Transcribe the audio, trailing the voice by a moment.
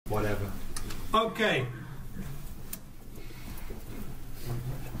whatever. Okay.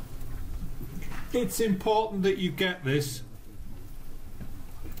 It's important that you get this,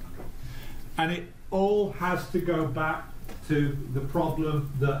 and it all has to go back to the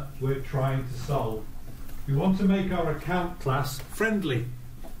problem that we're trying to solve. We want to make our account class friendly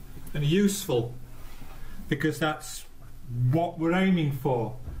and useful, because that's what we're aiming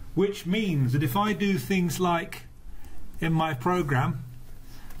for, which means that if I do things like in my program,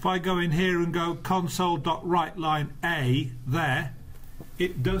 if I go in here and go console.writeLine A there,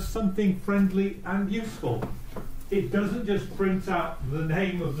 it does something friendly and useful. It doesn't just print out the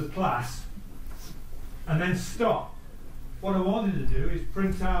name of the class and then stop. What I wanted to do is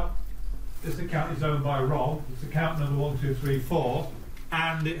print out this account is owned by Rob, it's account number 1234,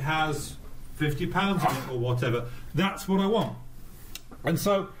 and it has £50 on it or whatever. That's what I want. And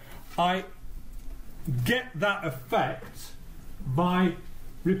so I get that effect by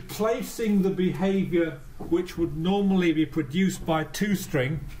replacing the behaviour which would normally be produced by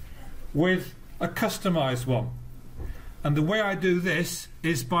toString with a customised one. And the way I do this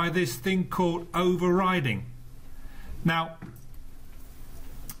is by this thing called overriding. Now,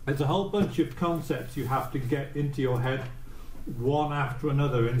 there's a whole bunch of concepts you have to get into your head one after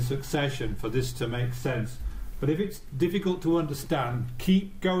another in succession for this to make sense. But if it's difficult to understand,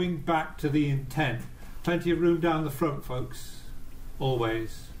 keep going back to the intent. Plenty of room down the front, folks.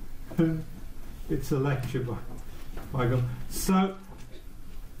 Always. It's a lecture, by God. So,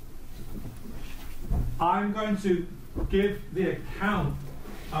 I'm going to give the account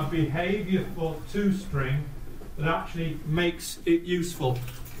a behaviour for toString that actually makes it useful.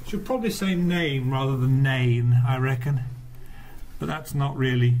 Should probably say name rather than name, I reckon. But that's not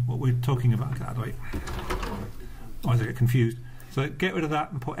really what we're talking about. That way. Otherwise I get confused. So get rid of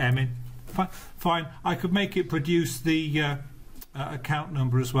that and put M in. Fine. I could make it produce the account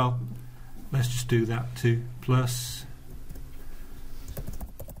number as well. Let's just do that too. Plus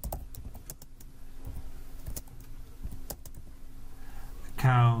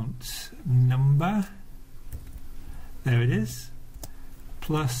account number. There it is.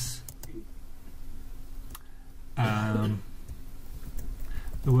 Plus the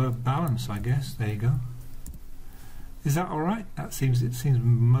word balance, I guess. There you go. Is that all right? It seems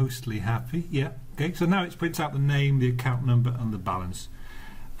mostly happy. Yeah. Okay. So now it prints out the name, the account number, and the balance.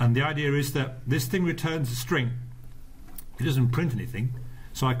 And the idea is that this thing returns a string. It doesn't print anything,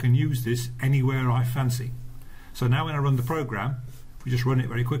 so I can use this anywhere I fancy. So now when I run the program, if we just run it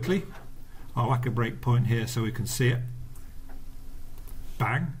very quickly, I'll whack a breakpoint here so we can see it.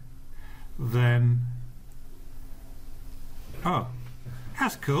 Bang. Then, oh,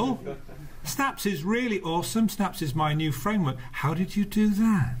 that's cool. Snaps is really awesome. Snaps is my new framework. How did you do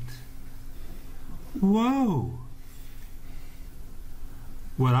that? Whoa.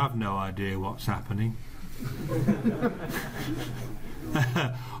 Well, I've no idea what's happening.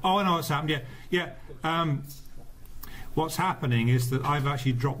 Oh, I know what's happened. Yeah. What's happening is that I've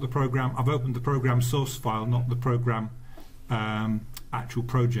actually dropped the program. I've opened the program source file, not the program actual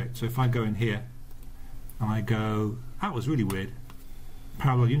project. So if I go in here and I go, that was really weird.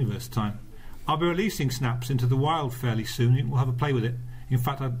 Parallel universe time. I'll be releasing snaps into the wild fairly soon. We'll have a play with it. In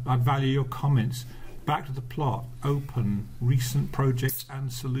fact, I'd value your comments. Back to the plot. Open recent projects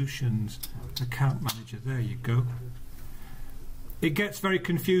and solutions. Account manager. There you go. It gets very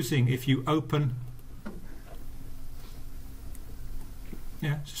confusing if you open.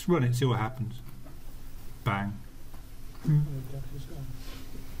 Yeah, just run it, see what happens. Bang.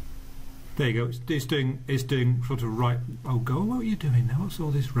 There you go. It's doing sort of right. Oh, go. What are you doing now? What's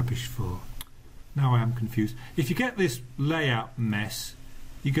all this rubbish for? Now I am confused. If you get this layout mess,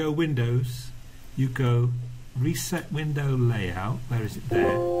 you go Windows. You go reset window layout. Where is it?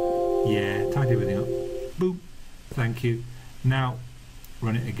 There. Yeah. Tidy everything up. Boom. Thank you. Now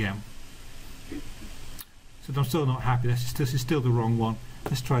run it again. So I'm still not happy. This is still the wrong one.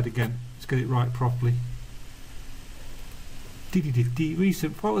 Let's try it again. Let's get it right properly.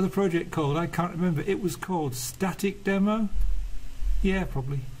 Recent. What was the project called? I can't remember. It was called Static Demo. Yeah,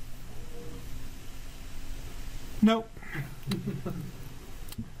 probably. Nope.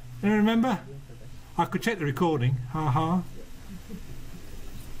 You remember? I could check the recording. Ha.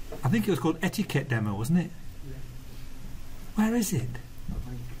 I think it was called Etiquette Demo, wasn't it? Where is it?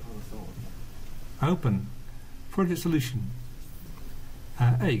 Open. Project solution.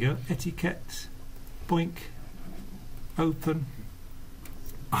 There you go. Etiquette. Boink. Open.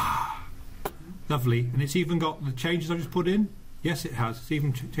 Ah, lovely. And it's even got the changes I just put in. Yes, it has. It's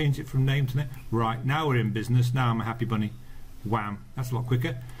even changed it from name to name. Right, now we're in business. Now I'm a happy bunny. Wham. That's a lot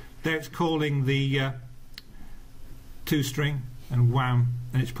quicker. There it's calling the toString. and wham,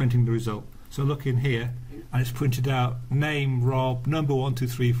 and it's printing the result. So look in here, and it's printed out name Rob, number 1, 2,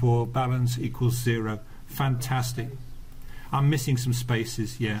 3, 4, balance equals 0. Fantastic. I'm missing some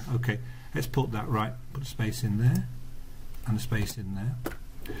spaces. Yeah, okay. Let's put that right. Put a space in there and a space in there.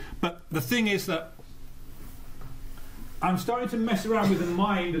 But the thing is that I'm starting to mess around with the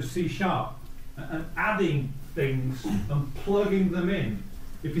mind of C# and adding things and plugging them in.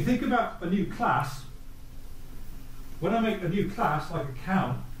 If you think about a new class, when I make a new class like a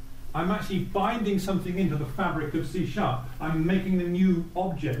count, I'm actually binding something into the fabric of C#. I'm making a new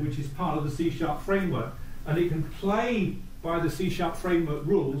object which is part of the C# framework, and it can play by the C# framework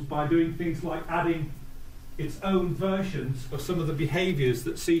rules by doing things like adding its own versions of some of the behaviors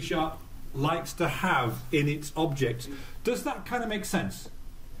that C# likes to have in its objects. Does that kind of make sense?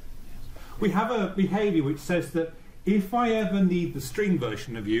 We have a behavior which says that if I ever need the string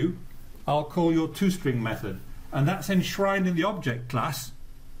version of you, I'll call your toString method, and that's enshrined in the object class,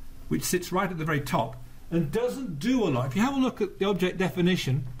 which sits right at the very top and doesn't do a lot. If you have a look at the object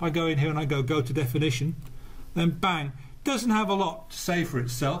definition, if I go in here and I go to definition, then bang, doesn't have a lot to say for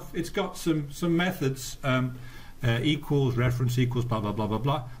itself. It's got some methods, equals, reference equals, blah, blah, blah, blah,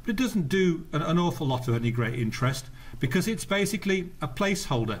 blah, but it doesn't do an awful lot of any great interest because it's basically a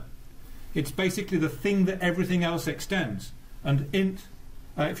placeholder. It's basically the thing that everything else extends. And int,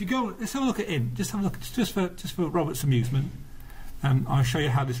 if you go, let's have a look at int, just have a look, just for Robert's amusement. I'll show you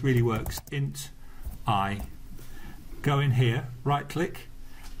how this really works. Int I. Go in here, right click,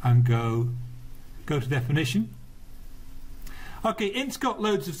 and go to definition. Okay, int's got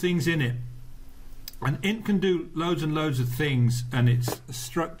loads of things in it, and int can do loads and loads of things, and it's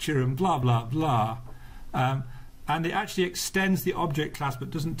structure and blah blah blah, and it actually extends the object class but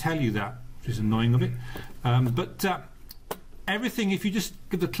doesn't tell you that, which is annoying of it. But everything, if you just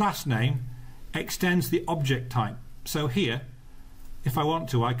give the class name, extends the object type. So here, if I want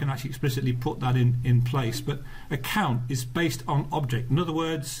to, I can actually explicitly put that in place, but a count is based on object. In other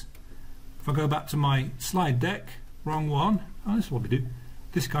words, if I go back to my slide deck, wrong one, oh, this is what we do,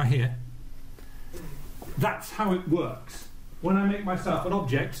 this guy here, that's how it works. When I make myself an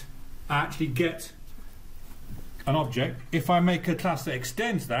object, I actually get an object. If I make a class that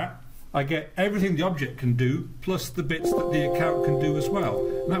extends that, I get everything the object can do, plus the bits that the account can do as well.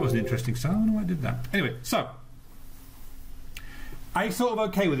 And that was an interesting sound. I don't know why I did that. Anyway, so are you sort of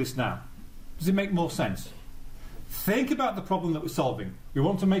okay with this now? Does it make more sense? Think about the problem that we're solving. We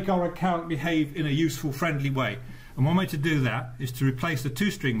want to make our account behave in a useful, friendly way. And one way to do that is to replace the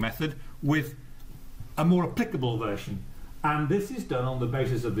toString method with a more applicable version. And this is done on the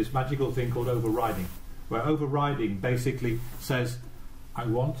basis of this magical thing called overriding, where overriding basically says, I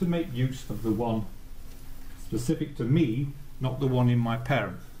want to make use of the one specific to me, not the one in my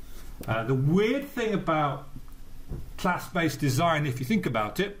parent. The weird thing about class-based design, if you think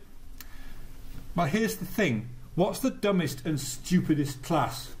about it, well, here's the thing. What's the dumbest and stupidest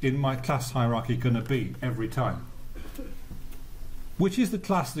class in my class hierarchy going to be every time? Which is the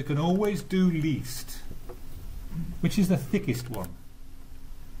class that can always do least? Which is the thickest one?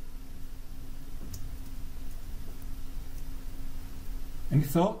 Any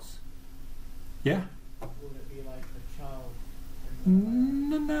thoughts? Yeah? Would it be like the child?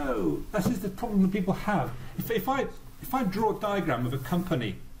 No. This is the problem that people have. If I draw a diagram of a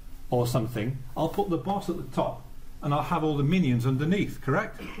company or something, I'll put the boss at the top and I'll have all the minions underneath,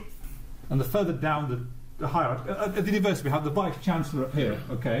 correct? And the further down the hierarchy, at the university we have the vice chancellor up here,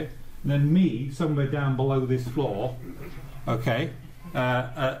 okay? And then me somewhere down below this floor, okay?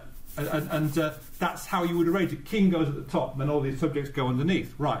 That's how you would arrange it. King goes at the top, then all these subjects go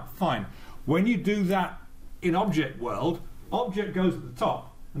underneath. Right, fine. When you do that in object world, object goes at the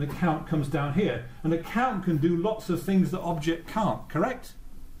top and account comes down here. And account can do lots of things that object can't, correct?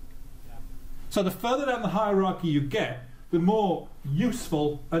 Yeah. So the further down the hierarchy you get, the more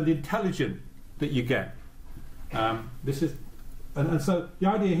useful and intelligent that you get. And so the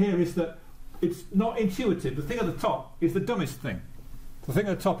idea here is that it's not intuitive. The thing at the top is the dumbest thing. The thing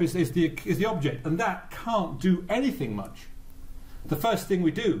at the top is the object, and that can't do anything much. The first thing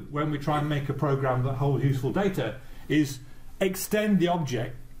we do when we try and make a program that holds useful data is extend the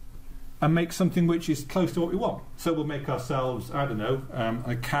object and make something which is close to what we want. So we'll make ourselves, I don't know, an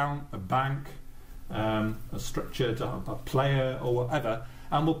account, a bank, a structure, a player, or whatever,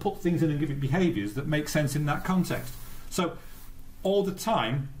 and we'll put things in and give it behaviours that make sense in that context. So all the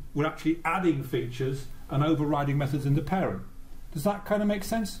time we're actually adding features and overriding methods in the parent. Does that kind of make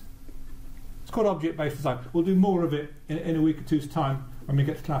sense? It's called object-based design. We'll do more of it in a week or two's time when we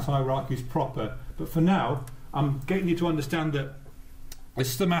get to class hierarchies proper. But for now, I'm getting you to understand that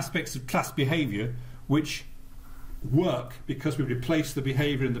there's some aspects of class behaviour which work because we replace the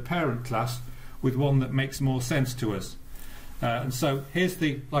behaviour in the parent class with one that makes more sense to us. And so here's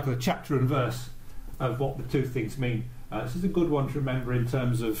the chapter and verse of what the two things mean. This is a good one to remember in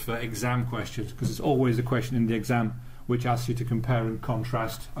terms of exam questions, because it's always a question in the exam which asks you to compare and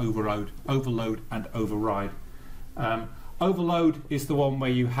contrast overload and override. Overload is the one where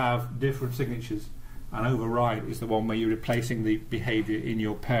you have different signatures, and override is the one where you're replacing the behaviour in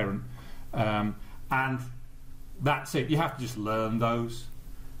your parent. And that's it. You have to just learn those,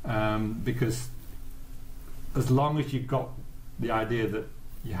 because as long as you've got the idea that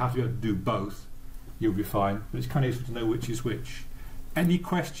you have to be able to do both, you'll be fine. But it's kind of useful to know which is which. Any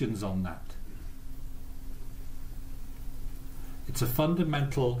questions on that? It's a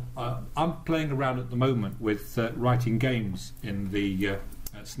fundamental... I'm playing around at the moment with writing games in the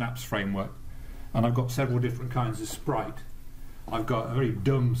Snaps framework, and I've got several different kinds of sprite. I've got a very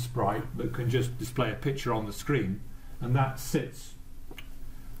dumb sprite that can just display a picture on the screen, and that sits...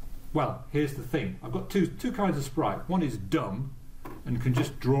 Well, here's the thing. I've got two kinds of sprite. One is dumb and can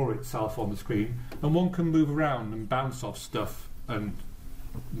just draw itself on the screen, and one can move around and bounce off stuff and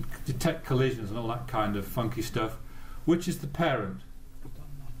detect collisions and all that kind of funky stuff. Which is the parent?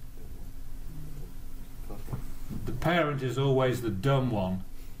 The parent is always the dumb one.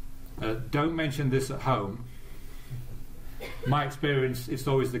 Don't mention this at home. My experience, it's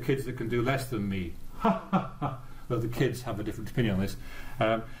always the kids that can do less than me. Well, the kids have a different opinion on this.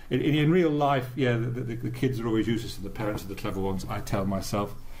 In real life, yeah, the kids are always useless and the parents are the clever ones, I tell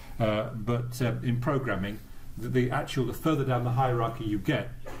myself. But in programming, the further down the hierarchy you get,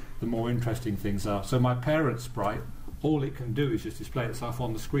 the more interesting things are. So my parent sprite, all it can do is just display itself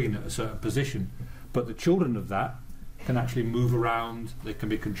on the screen at a certain position. But the children of that can actually move around, they can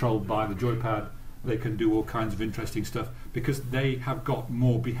be controlled by the joypad, they can do all kinds of interesting stuff because they have got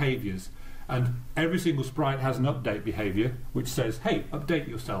more behaviours. And every single sprite has an update behaviour which says, hey, update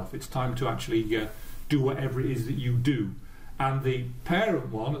yourself, it's time to actually do whatever it is that you do. And the parent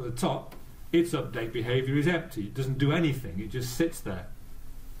one at the top, its update behaviour is empty, it doesn't do anything, it just sits there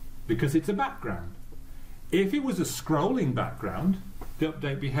because it's a background. If it was a scrolling background, the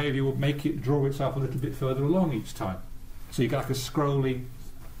update behaviour would make it draw itself a little bit further along each time. So you get like a scrolling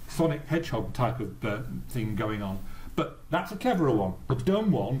Sonic Hedgehog type of thing going on. But that's a cleverer one. The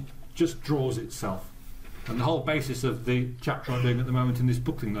dumb one just draws itself. And the whole basis of the chapter I'm doing at the moment in this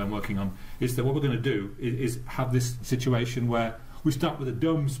book thing that I'm working on is that what we're going to do is have this situation where we start with a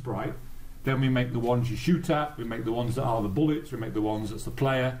dumb sprite, then we make the ones you shoot at, we make the ones that are the bullets, we make the ones that's the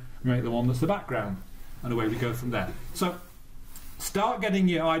player, we make the one that's the background. And away we go from there. So start getting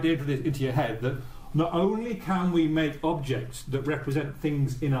your idea into your head that not only can we make objects that represent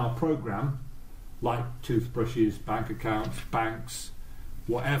things in our program, like toothbrushes, bank accounts, banks,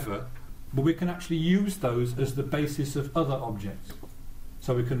 whatever, but we can actually use those as the basis of other objects.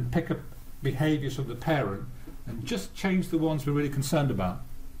 So we can pick up behaviours from the parent and just change the ones we're really concerned about,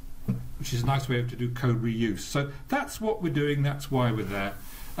 which is a nice way to do code reuse. So that's what we're doing, that's why we're there.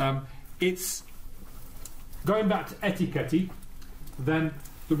 It's going back to etiquette, then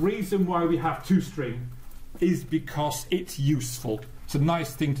the reason why we have toString is because it's useful. It's a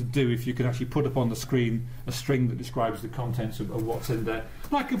nice thing to do if you can actually put up on the screen a string that describes the contents of what's in there.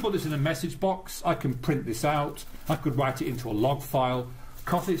 And I can put this in a message box, I can print this out, I could write it into a log file,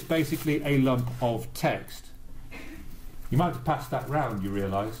 because it's basically a lump of text. You might have passed that round, you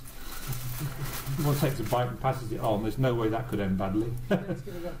realise. Someone takes a bite and passes it on, there's no way that could end badly.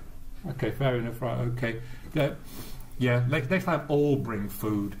 Okay, fair enough, right, okay. Yeah, next time all bring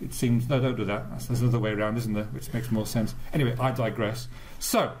food. It seems... No, don't do that. There's another way around, isn't there? Which makes more sense. Anyway, I digress.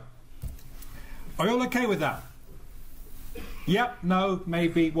 So, are you all okay with that? Yep, no,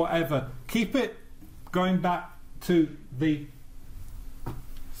 maybe, whatever. Keep it going back to the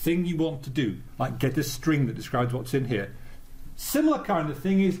thing you want to do. Like get a string that describes what's in here. Similar kind of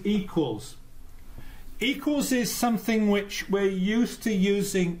thing is equals. Equals is something which we're used to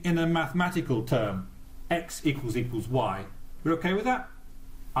using in a mathematical term. X equals y. We're okay with that?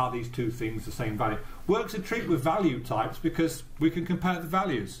 Are these two things the same value? Works a treat with value types because we can compare the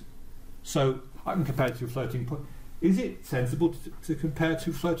values. So I can compare two floating point. Is it sensible to compare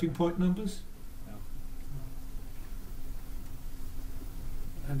two floating point numbers? No.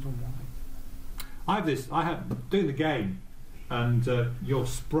 Depends on why. I have doing the game, and your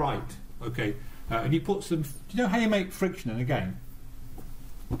sprite, okay, and you put some. Do you know how you make friction in a game?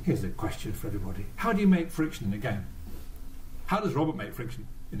 Here's a question for everybody. How do you make friction in a game? How does Robert make friction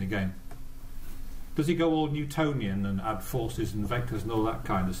in a game? Does he go all Newtonian and add forces and vectors and all that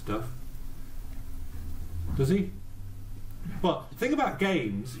kind of stuff? Does he? Well, the thing about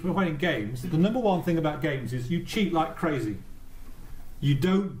games, when we're playing games, the number one thing about games is you cheat like crazy. You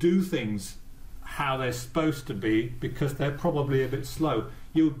don't do things how they're supposed to be because they're probably a bit slow.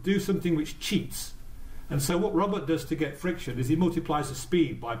 You'll do something which cheats. And so what Robert does to get friction is he multiplies the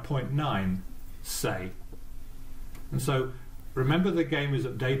speed by 0.9, say. And so remember the game is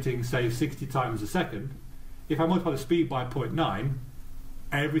updating, say, 60 times a second. If I multiply the speed by 0.9,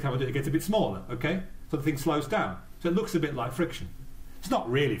 every time I do it, it gets a bit smaller, okay? So the thing slows down. So it looks a bit like friction. It's not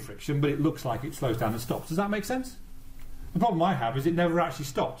really friction, but it looks like it slows down and stops. Does that make sense? The problem I have is it never actually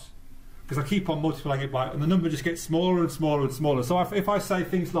stops, because I keep on multiplying it by, and the number just gets smaller and smaller and smaller. So if I say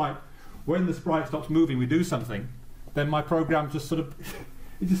things like, when the sprite stops moving, we do something, then my program just sort of,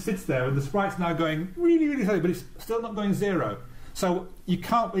 it just sits there, and the sprite's now going really, really slowly, but it's still not going zero. So you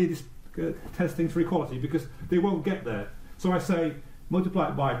can't really test things for equality, because they won't get there. So I say, multiply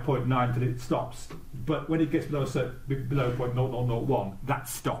it by 0.9 until it stops, but when it gets below 0.0001,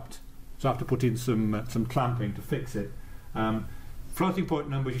 that's stopped. So I have to put in some clamping to fix it. Floating point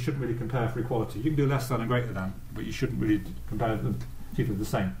numbers you shouldn't really compare for equality. You can do less than and greater than, but you shouldn't really compare them, keep them the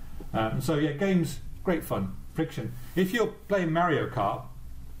same. And so yeah, games, great fun. Friction. If you're playing Mario Kart,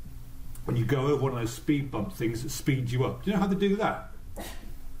 when you go over one of those speed bump things that speeds you up, do you know how they do that?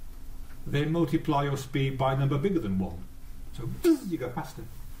 They multiply your speed by a number bigger than 1. So you go faster.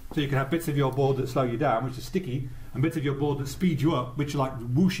 So you can have bits of your board that slow you down, which is sticky, and bits of your board that speed you up, which are like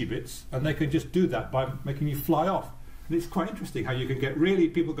whooshy bits, and they can just do that by making you fly off. And it's quite interesting how you can get really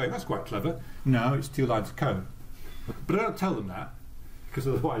people going, that's quite clever. No, it's 2 lines of code. But I don't tell them that, because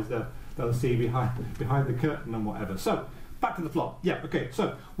otherwise they'll see behind the curtain and whatever. So, back to the plot. Yeah, okay,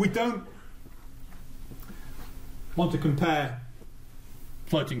 so we don't want to compare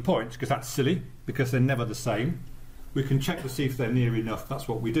floating points, because that's silly, because they're never the same. We can check to see if they're near enough, that's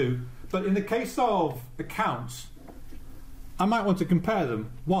what we do. But in the case of accounts, I might want to compare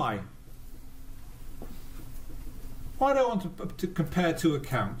them. Why? Why do I want to compare 2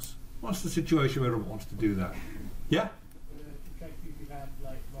 accounts? What's the situation where I want to do that? Yeah? To check if you have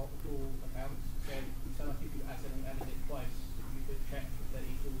like multiple accounts, so like if you added it twice, you could check if they're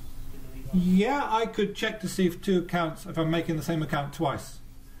equals in the lead. Yeah, I could check to see if 2 accounts, if I'm making the same account twice.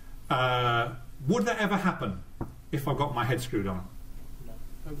 Would that ever happen if I've got my head screwed on? No,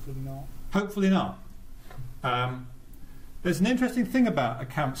 hopefully not. Hopefully not. There's an interesting thing about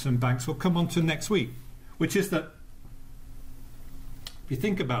accounts and banks we'll come on to next week, which is that if you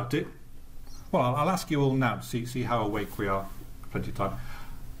think about it, well, I'll ask you all now to see how awake we are. Plenty of time.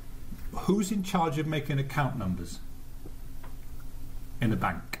 Who's in charge of making account numbers in a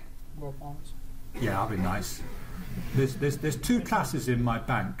bank? Robots. Yeah, that'd be nice. There's 2 classes in my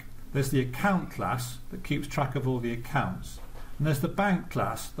bank. There's the account class that keeps track of all the accounts, and there's the bank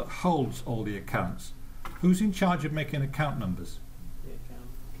class that holds all the accounts. Who's in charge of making account numbers? The account.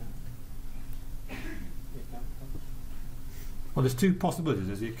 Well, there's 2 possibilities.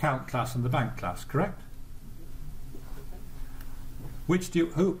 There's the account class and the bank class, correct? Which do you,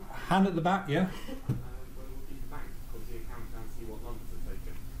 who? Hand at the back, yeah?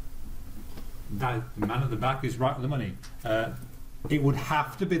 That, the man at the back is right with the money. It would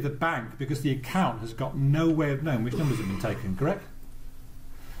have to be the bank, because the account has got no way of knowing which numbers have been taken, correct?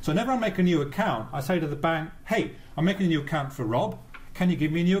 So whenever I make a new account, I say to the bank, hey, I'm making a new account for Rob, can you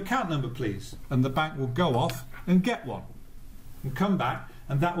give me a new account number please? And the bank will go off and get one and come back,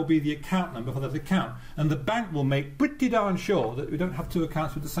 and that will be the account number for that account, and the bank will make pretty darn sure that we don't have 2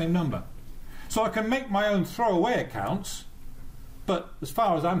 accounts with the same number. So I can make my own throwaway accounts, but as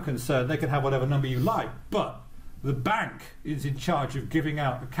far as I'm concerned they can have whatever number you like, but the bank is in charge of giving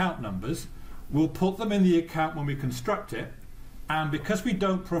out account numbers. We'll put them in the account when we construct it, and because we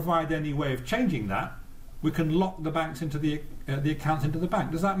don't provide any way of changing that, we can lock the banks into the accounts into the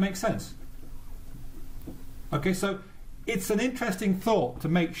bank. Does that make sense? Okay, so it's an interesting thought to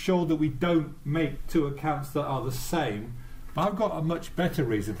make sure that we don't make 2 accounts that are the same. But I've got a much better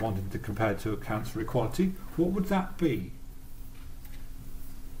reason for wanting to compare 2 accounts for equality. What would that be?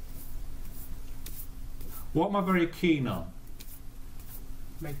 What am I very keen on?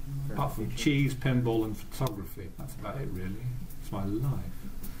 Apart from cheese, pinball and photography. That's about it really. It's my life.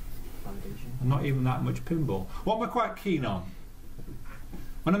 And not even that much pinball. What am I quite keen on?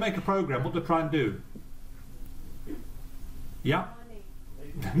 When I make a program, what do I try and do? Yeah?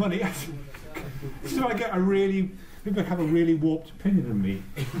 Money. So I get a really, people have a really warped opinion of me.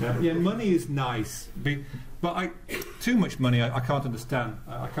 Yeah, money is nice. But too much money I can't understand.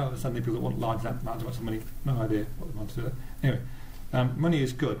 I can't understand the people that want large amounts of money. No idea what they want to do. Anyway, money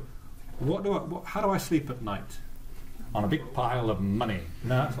is good. How do I sleep at night? on a big pile of money.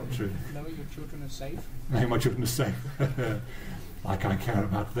 No, that's not true. Knowing your children are safe? Knowing my children are safe. Like I care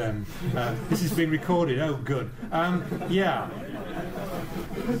about them. This is being recorded. Oh, good. Yeah.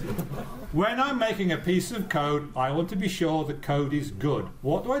 When I'm making a piece of code, I want to be sure the code is good.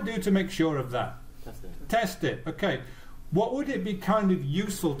 What do I do to make sure of that? Test it. Test it. Okay. What would it be kind of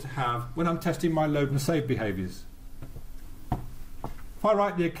useful to have when I'm testing my load and save behaviours? If I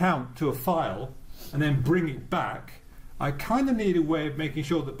write the account to a file and then bring it back, I kind of need a way of making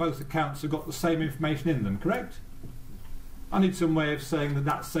sure that both accounts have got the same information in them, correct? I need some way of saying that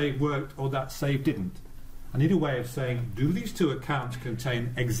that save worked or that save didn't. I need a way of saying, do these two accounts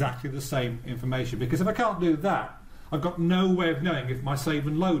contain exactly the same information? Because if I can't do that, I've got no way of knowing if my save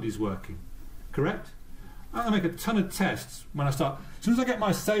and load is working. Correct? I'm going to make a ton of tests when I start. As soon as I get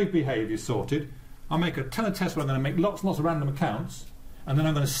my save behaviour sorted, I'll make a ton of tests where I'm going to make lots and lots of random accounts, and then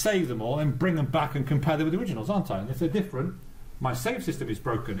I'm going to save them all and bring them back and compare them with the originals, aren't I? And if they're different, my save system is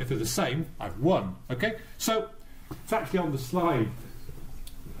broken. If they're the same, I've won. Okay? So, it's actually on the slide.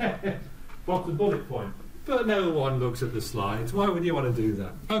 What's the bullet point? But no one looks at the slides. Why would you want to do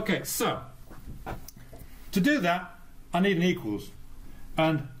that? Okay, so to do that, I need an equals.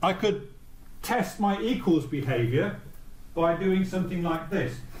 And I could test my equals behaviour by doing something like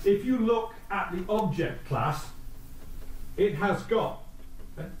this. If you look at the object class, it has got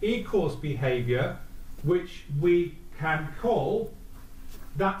an equals behaviour which we can call,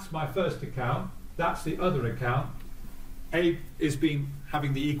 that's my first account, that's the other account. A is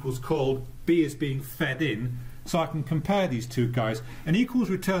having the equals called, B is being fed in, so I can compare these two guys. And equals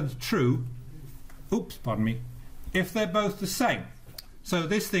returns true, if they're both the same. So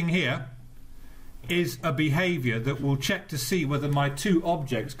this thing here is a behaviour that will check to see whether my two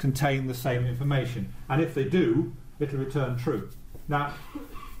objects contain the same information. And if they do, it'll return true. Now,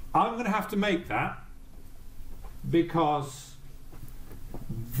 I'm going to have to make that because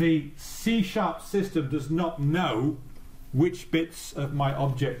the C# system does not know which bits of my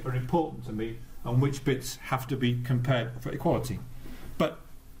object are important to me and which bits have to be compared for equality. But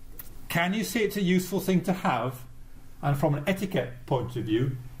can you see it's a useful thing to have? And from an etiquette point of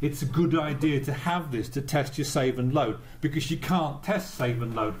view, it's a good idea to have this to test your save and load, because you can't test save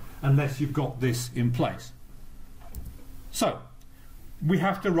and load unless you've got this in place. So we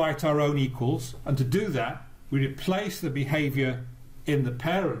have to write our own equals, and to do that we replace the behaviour in the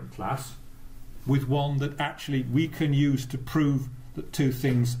parent class with one that actually we can use to prove that two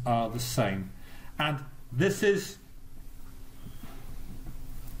things are the same. And this is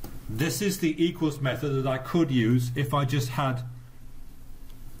the equals method that I could use if I just had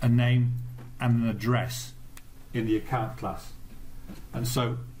a name and an address in the account class. And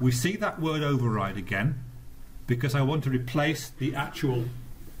so we see that word override again because I want to replace the actual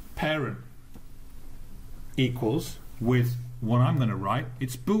parent equals with one I'm going to write.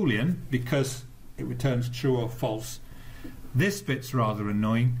 It's Boolean because it returns true or false. This bit's rather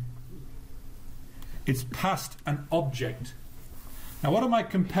annoying. It's passed an object. Now what am I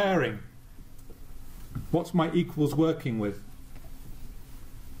comparing? What's my equals working with?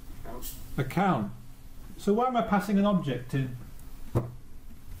 Account. So why am I passing an object in?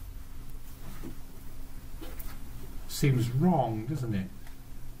 Seems wrong, doesn't it?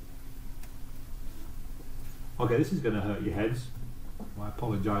 Okay, this is going to hurt your heads. I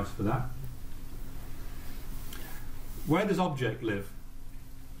apologise for that. Where does object live?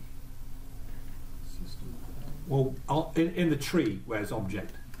 Well, in the tree, where's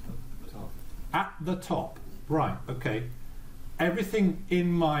object? At the top. Right, okay. Everything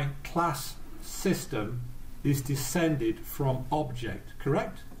in my class system is descended from object,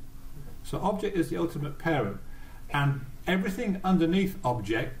 correct? So object is the ultimate parent, and everything underneath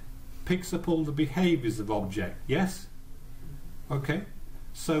object picks up all the behaviours of object, yes? Okay.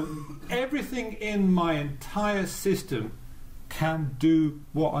 So everything in my entire system can do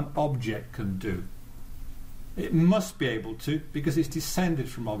what an object can do. It must be able to because it's descended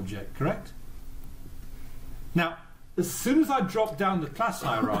from object, correct? Now, as soon as I drop down the class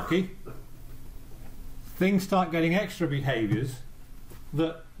hierarchy, things start getting extra behaviours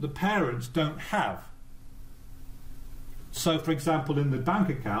that the parents don't have. So, for example, in the bank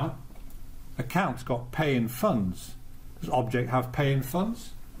account, account's got pay in funds. Does object have pay in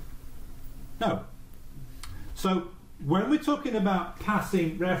funds? No. So when we're talking about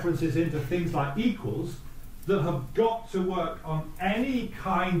passing references into things like equals that have got to work on any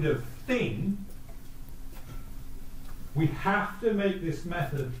kind of thing, we have to make this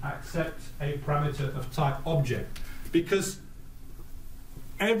method accept a parameter of type object, because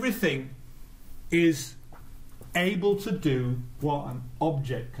everything is able to do what an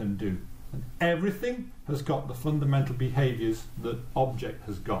object can do. And everything has got the fundamental behaviours that object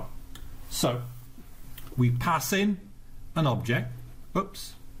has got. So we pass in an object.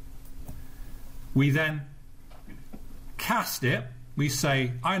 Oops. We then cast it. We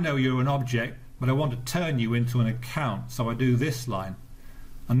say, I know you're an object, but I want to turn you into an account, so I do this line.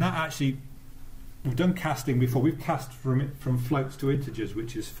 And that actually, we've done casting before. We've cast from floats to integers,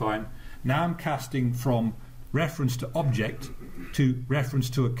 which is fine. Now I'm casting from reference to object to reference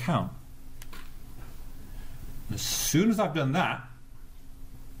to account. And as soon as I've done that,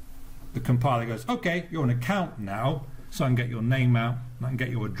 the compiler goes, okay, you're an account now, so I can get your name out, and I can get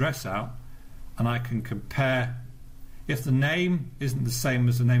your address out, and I can compare. If the name isn't the same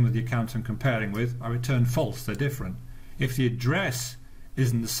as the name of the account I'm comparing with, I return false, they're different. If the address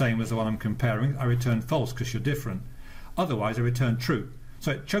isn't the same as the one I'm comparing, I return false because you're different. Otherwise, I return true.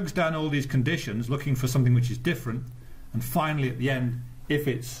 So it chugs down all these conditions looking for something which is different, and finally at the end, if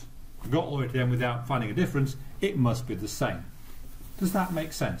it's got all the way to the end without finding a difference, it must be the same. Does that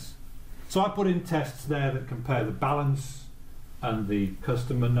make sense? So I put in tests there that compare the balance and the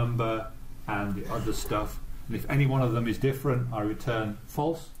customer number and the other stuff. And if any one of them is different, I return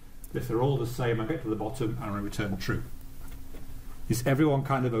false. If they're all the same, I get to the bottom and I return true. Is everyone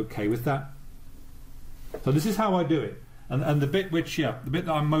kind of okay with that? So this is how I do it. And the bit which, the bit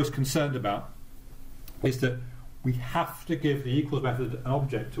that I'm most concerned about is that we have to give the equals method an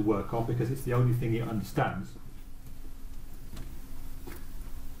object to work on because it's the only thing it understands.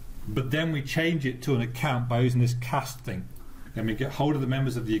 But then we change it to an account by using this cast thing. Then we get hold of the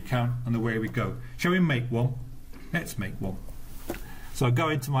members of the account and away we go. Shall we make one? Let's make one. So I go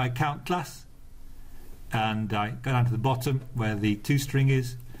into my account class and I go down to the bottom where the toString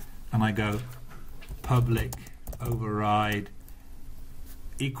is and I go public override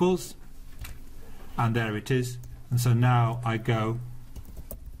equals, and there it is. And so now I go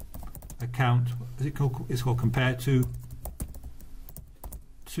account, is it called? It's called compare to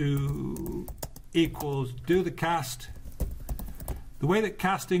equals, do the cast. The way that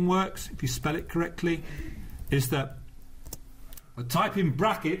casting works, if you spell it correctly, is that the type in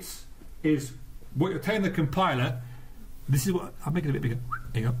brackets is what you're telling the compiler. This is what I'll make it a bit bigger.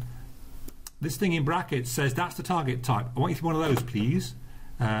 There you go. This thing in brackets says that's the target type. I want you to one of those, please.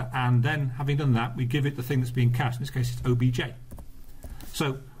 And then, having done that, we give it the thing that's being cached. In this case, it's obj.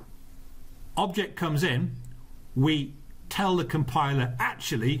 So, object comes in. We tell the compiler,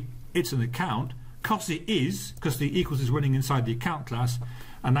 actually, it's an account, because it is, because the equals is running inside the account class.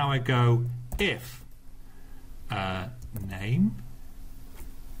 And now I go if name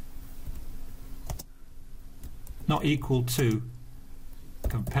not equal to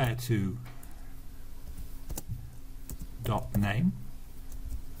compare to dot name,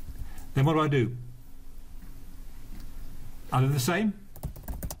 then what do? Are they the same?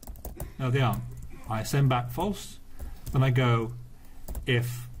 No, they aren't. I send back false. Then I go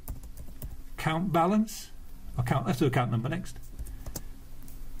if count balance, let's do account number next,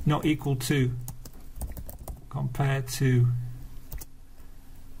 not equal to compare to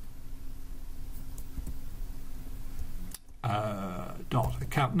dot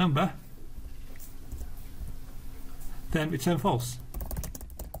account number, then return false.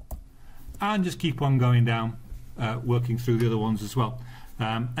 And just keep on going down, working through the other ones as well.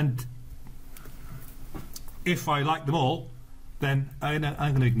 And if I like them all, then I'm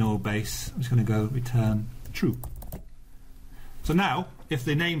going to ignore base. I'm just going to go return true. So now, if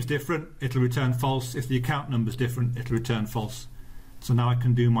the name's different, it'll return false. If the account number's different, it'll return false. So now I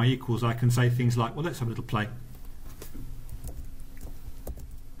can do my equals. I can say things like, well, let's have a little play.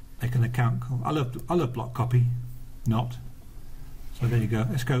 Make an account call. I love block copy. Not. So there you go.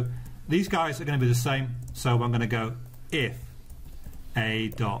 Let's go. These guys are going to be the same. So I'm going to go if a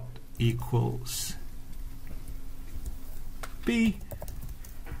dot equals b,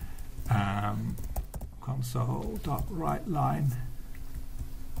 console dot write line,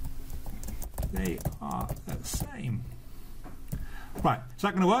 they are the same. Right, is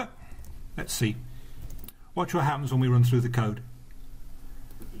that going to work? Let's see. Watch what happens when we run through the code.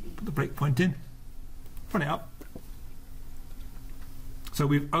 Put the breakpoint in, run it up. So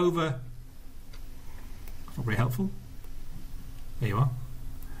we've not very helpful. There you are.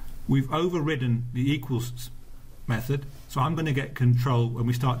 We've overridden the equals method. So I'm going to get control when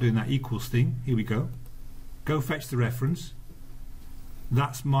we start doing that equals thing. Here we go. Go fetch the reference.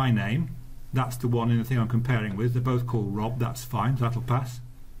 That's my name. That's the one in the thing I'm comparing with. They're both called Rob. That's fine. That'll pass.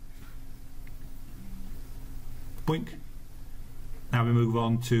 Boink. Now we move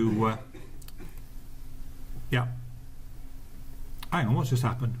on to yeah. Hang on, what's just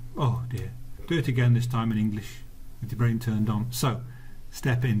happened? Oh dear. Do it again, this time in English with your brain turned on. So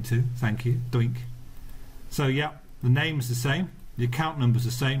step into. Thank you. Doink. So yeah, the name's the same, the account number's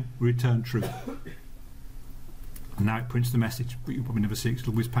the same, we return true. And now it prints the message, but you'll probably never see it because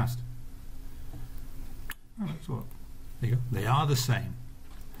it'll whiz past. Oh, that's what. There you go. They are the same.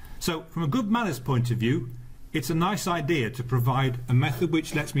 So from a good manners point of view, it's a nice idea to provide a method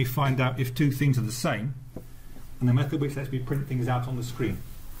which lets me find out if two things are the same, and a method which lets me print things out on the screen.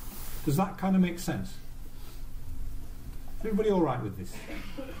 Does that kind of make sense? Is everybody all right with this?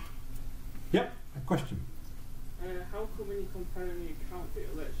 Yep, a question. How come when you compare in the account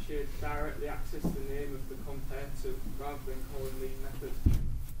it lets you directly access the name of the comparator rather than calling the method?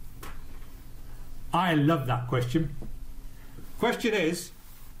 I love that question. Question is,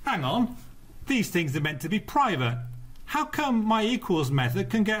 hang on, these things are meant to be private. How come my equals method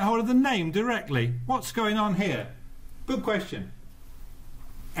can get hold of the name directly? What's going on here? Good question.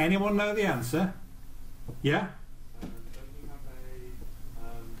 Anyone know the answer? Yeah? Don't you have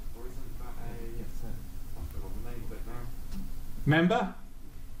a, or isn't that a, yes sir, I forgot the name of it now. Member?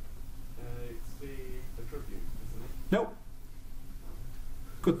 It's the attribute, isn't it? Nope.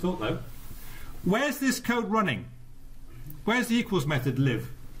 Good thought though. Where's this code running? Where's the equals method live?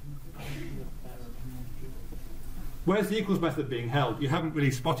 Where's the equals method being held? You haven't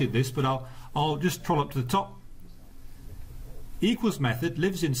really spotted this, but I'll just troll up to the top. Equals method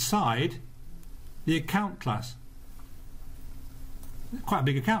lives inside the account class. Quite a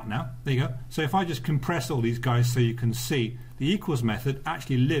big account now. There you go. So if I just compress all these guys so you can see, the equals method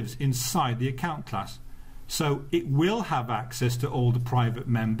actually lives inside the account class. So it will have access to all the private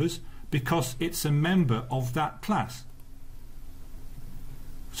members because it's a member of that class.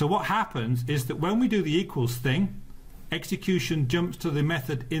 So what happens is that when we do the equals thing, execution jumps to the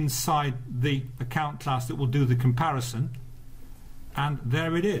method inside the account class that will do the comparison, and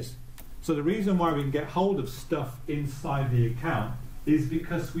there it is. So the reason why we can get hold of stuff inside the account is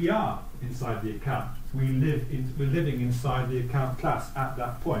because we are inside the account. We're living inside the account class at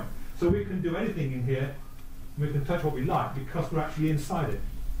that point. So we can do anything in here, we can touch what we like because we're actually inside it.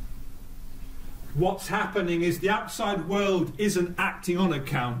 What's happening is the outside world isn't acting on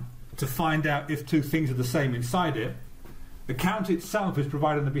account to find out if two things are the same inside it. Account itself is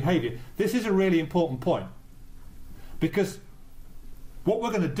providing the behavior. This is a really important point because what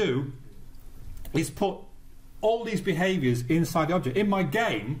we're going to do is put all these behaviors inside the object. In my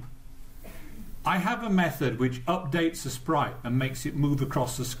game, I have a method which updates a sprite and makes it move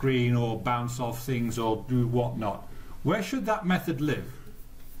across the screen or bounce off things or do whatnot. Where should that method live?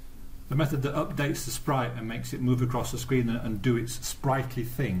 The method that updates the sprite and makes it move across the screen and do its sprightly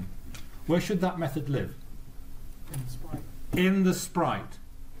thing. Where should that method live? In the sprite. In the sprite.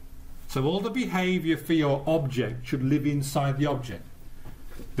 So all the behavior for your object should live inside the object.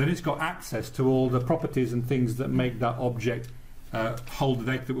 Then it's got access to all the properties and things that make that object hold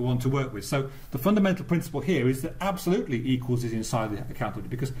the data that we want to work with. So the fundamental principle here is that absolutely equals is inside the account object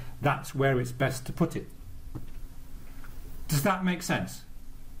because that's where it's best to put it. Does that make sense?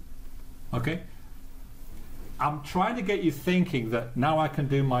 Okay? I'm trying to get you thinking that now I can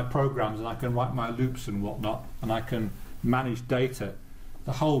do my programs and I can write my loops and whatnot and I can manage data.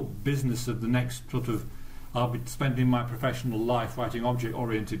 The whole business of the next sort of, I'll be spending my professional life writing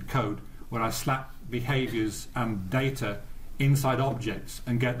object-oriented code where I slap behaviors and data inside objects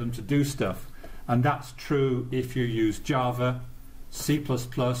and get them to do stuff. And that's true if you use Java, C++,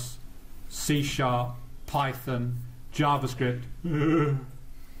 C#, Python, JavaScript,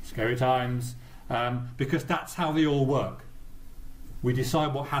 scary times, because that's how they all work. We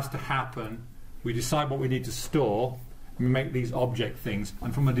decide what has to happen, we decide what we need to store, and we make these object things.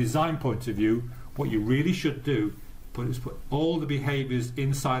 And from a design point of view, what you really should do is put all the behaviors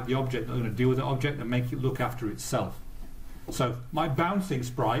inside the object that are going to deal with the object and make it look after itself. So my bouncing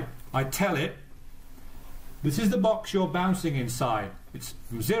sprite, I tell it, this is the box you're bouncing inside. It's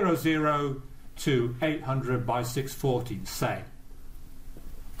from 00 to 800 by 640, say.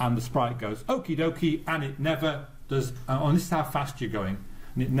 And the sprite goes, okie dokie, and it never does, and this is how fast you're going,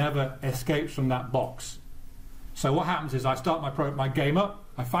 and it never escapes from that box. So what happens is I start my game up,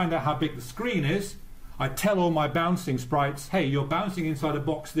 I find out how big the screen is, I tell all my bouncing sprites, hey, you're bouncing inside a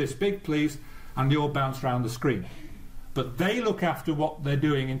box this big, please, and they all bounce around the screen. But they look after what they're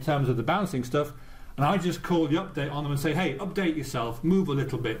doing in terms of the bouncing stuff, and I just call the update on them and say, hey, update yourself, move a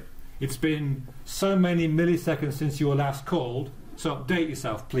little bit. It's been so many milliseconds since you were last called, so update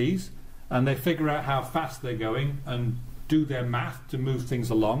yourself, please. And they figure out how fast they're going and do their math to move things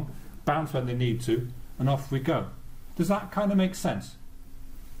along, bounce when they need to, and off we go. Does that kind of make sense?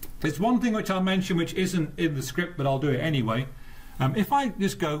 There's one thing which I'll mention which isn't in the script, but I'll do it anyway. If I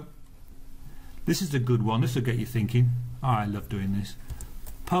just go, this is a good one, this will get you thinking. Oh, I love doing this.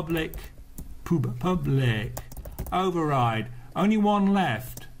 public, override. Only one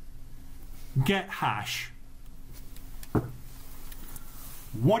left. Get hash.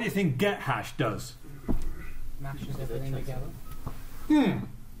 What do you think get hash does? Mashes everything together.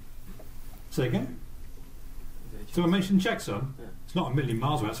 Say again? So I mentioned checksum. Yeah. It's not a million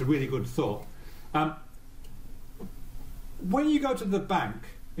miles away. That's a really good thought. When you go to the bank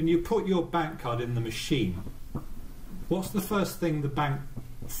and you put your bank card in the machine, what's the first thing the bank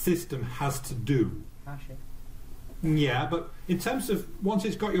system has to do? Hash it. Yeah, but in terms of once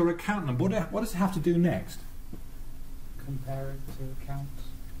it's got your account number, what does it have to do next? Compare it to accounts.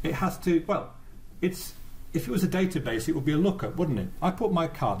 It has to, well, if it was a database, it would be a lookup, wouldn't it? I put my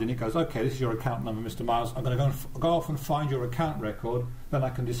card in, it goes, okay, this is your account number, Mr. Miles. I'm going to go off and find your account record, then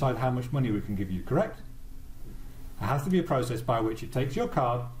I can decide how much money we can give you, correct? It has to be a process by which it takes your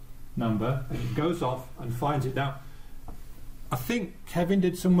card number and it goes off and finds it. Now, I think Kevin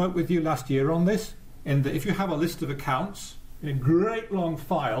did some work with you last year on this, in that if you have a list of accounts in a great long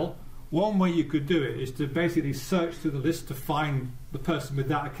file, one way you could do it is to basically search through the list to find the person with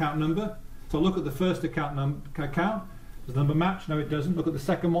that account number. So look at the first account. Does the number match? No, it doesn't. Look at the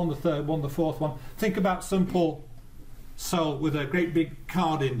second one, the third one, the fourth one. Think about some poor soul with a great big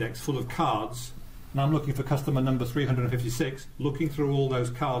card index full of cards, and I'm looking for customer number 356, looking through all those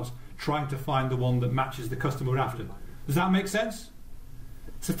cards, trying to find the one that matches the customer we're after. Does that make sense?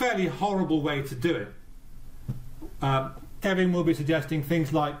 It's a fairly horrible way to do it. Kevin will be suggesting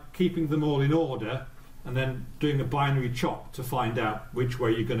things like keeping them all in order and then doing a binary chop to find out which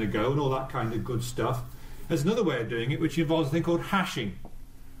way you're going to go and all that kind of good stuff. There's another way of doing it which involves a thing called hashing,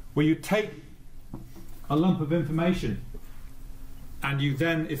 where you take a lump of information and you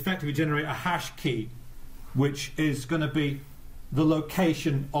then effectively generate a hash key which is going to be the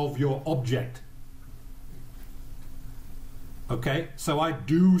location of your object. Okay, so I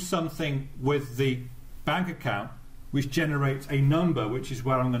do something with the bank account which generates a number which is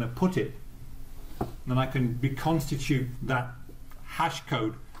where I'm going to put it. Then I can reconstitute that hash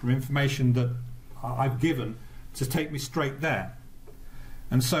code from information that I've given to take me straight there.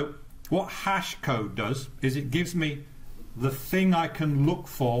 And so what hash code does is it gives me the thing I can look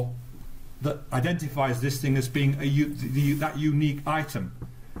for that identifies this thing as being that unique item.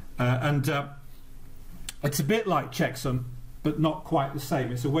 It's a bit like checksum, but not quite the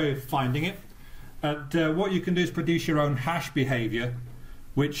same. It's a way of finding it. And what you can do is produce your own hash behavior,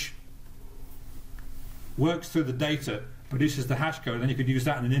 which works through the data, produces the hash code, and then you could use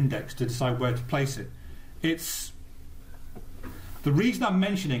that in an index to decide where to place it. The reason I'm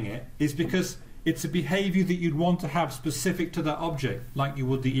mentioning it is because it's a behavior that you'd want to have specific to that object, like you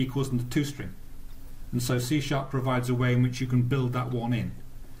would the equals and the toString. And so C# provides a way in which you can build that one in,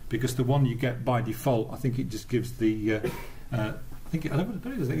 because the one you get by default, I think it just gives the I think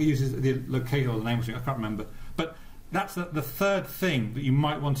it uses the locator or the name or something, I can't remember. But that's the third thing that you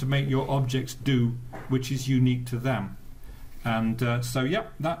might want to make your objects do, which is unique to them. And so,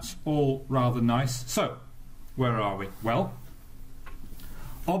 yep, that's all rather nice. So, where are we? Well,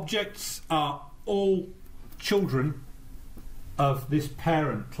 objects are all children of this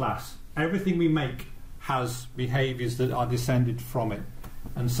parent class. Everything we make has behaviours that are descended from it.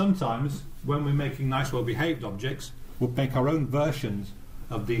 And sometimes, when we're making nice, well-behaved objects, we'll make our own versions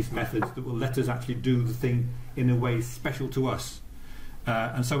of these methods that will let us actually do the thing in a way special to us.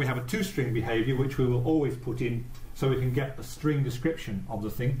 And so we have a toString behaviour which we will always put in so we can get a string description of the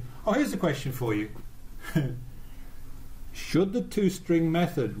thing. Oh, here's a question for you. Should the toString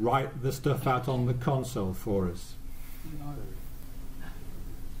method write the stuff out on the console for us? No.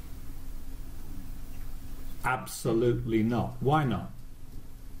 Absolutely not. Why not?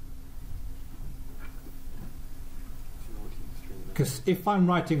 Because if I'm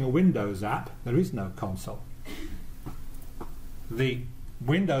writing a Windows app, there is no console. The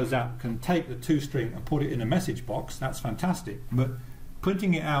Windows app can take the toString and put it in a message box, that's fantastic, but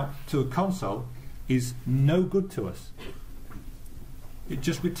putting it out to a console is no good to us. It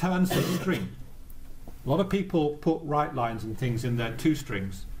just returns a string. A lot of people put write lines and things in their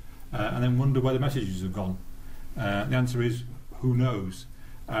toStrings and then wonder where the messages have gone. The answer is, who knows?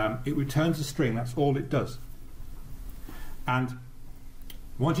 It returns a string, that's all it does. And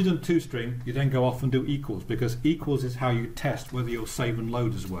once you've done toString, you then go off and do equals, because equals is how you test whether your save and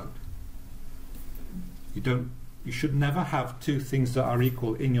load has worked. You should never have two things that are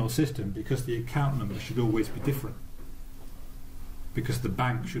equal in your system, because the account number should always be different. Because the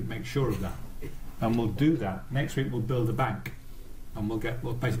bank should make sure of that. And we'll do that. Next week we'll build a bank, and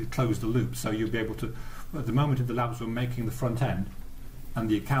we'll basically close the loop. So you'll be able to, at the moment in the labs we're making the front end and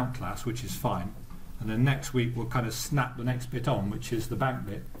the account class, which is fine. And then next week we'll kind of snap the next bit on, which is the bank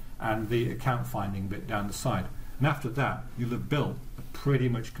bit and the account finding bit down the side. And after that, you'll have built a pretty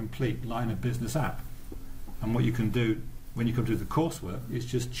much complete line of business app. And what you can do when you come to the coursework is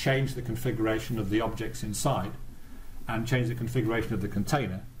just change the configuration of the objects inside and change the configuration of the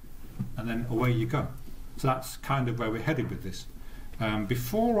container, and then away you go. So that's kind of where we're headed with this.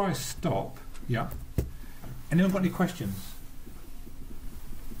 Before I stop, yeah, anyone got any questions?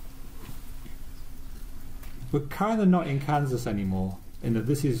 We're kind of not in Kansas anymore, in that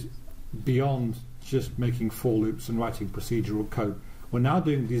this is beyond just making for loops and writing procedural code. We're now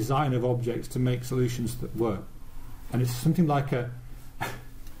doing design of objects to make solutions that work. And it's something like a...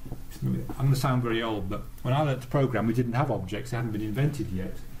 I'm going to sound very old, but when I learned to program, we didn't have objects. They hadn't been invented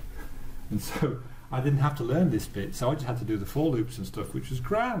yet. And so I didn't have to learn this bit, so I just had to do the for loops and stuff, which was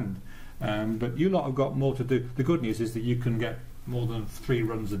grand. But you lot have got more to do. The good news is that you can get more than 3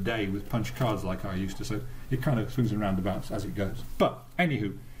 runs a day with punch cards like I used to, so it kind of swings and roundabouts as it goes. But,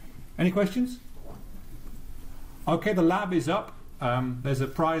 anywho, any questions? Okay, the lab is up. There's a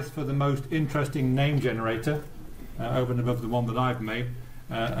prize for the most interesting name generator, over and above the one that I've made.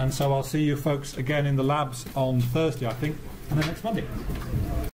 And so I'll see you folks again in the labs on Thursday, I think, and then next Monday.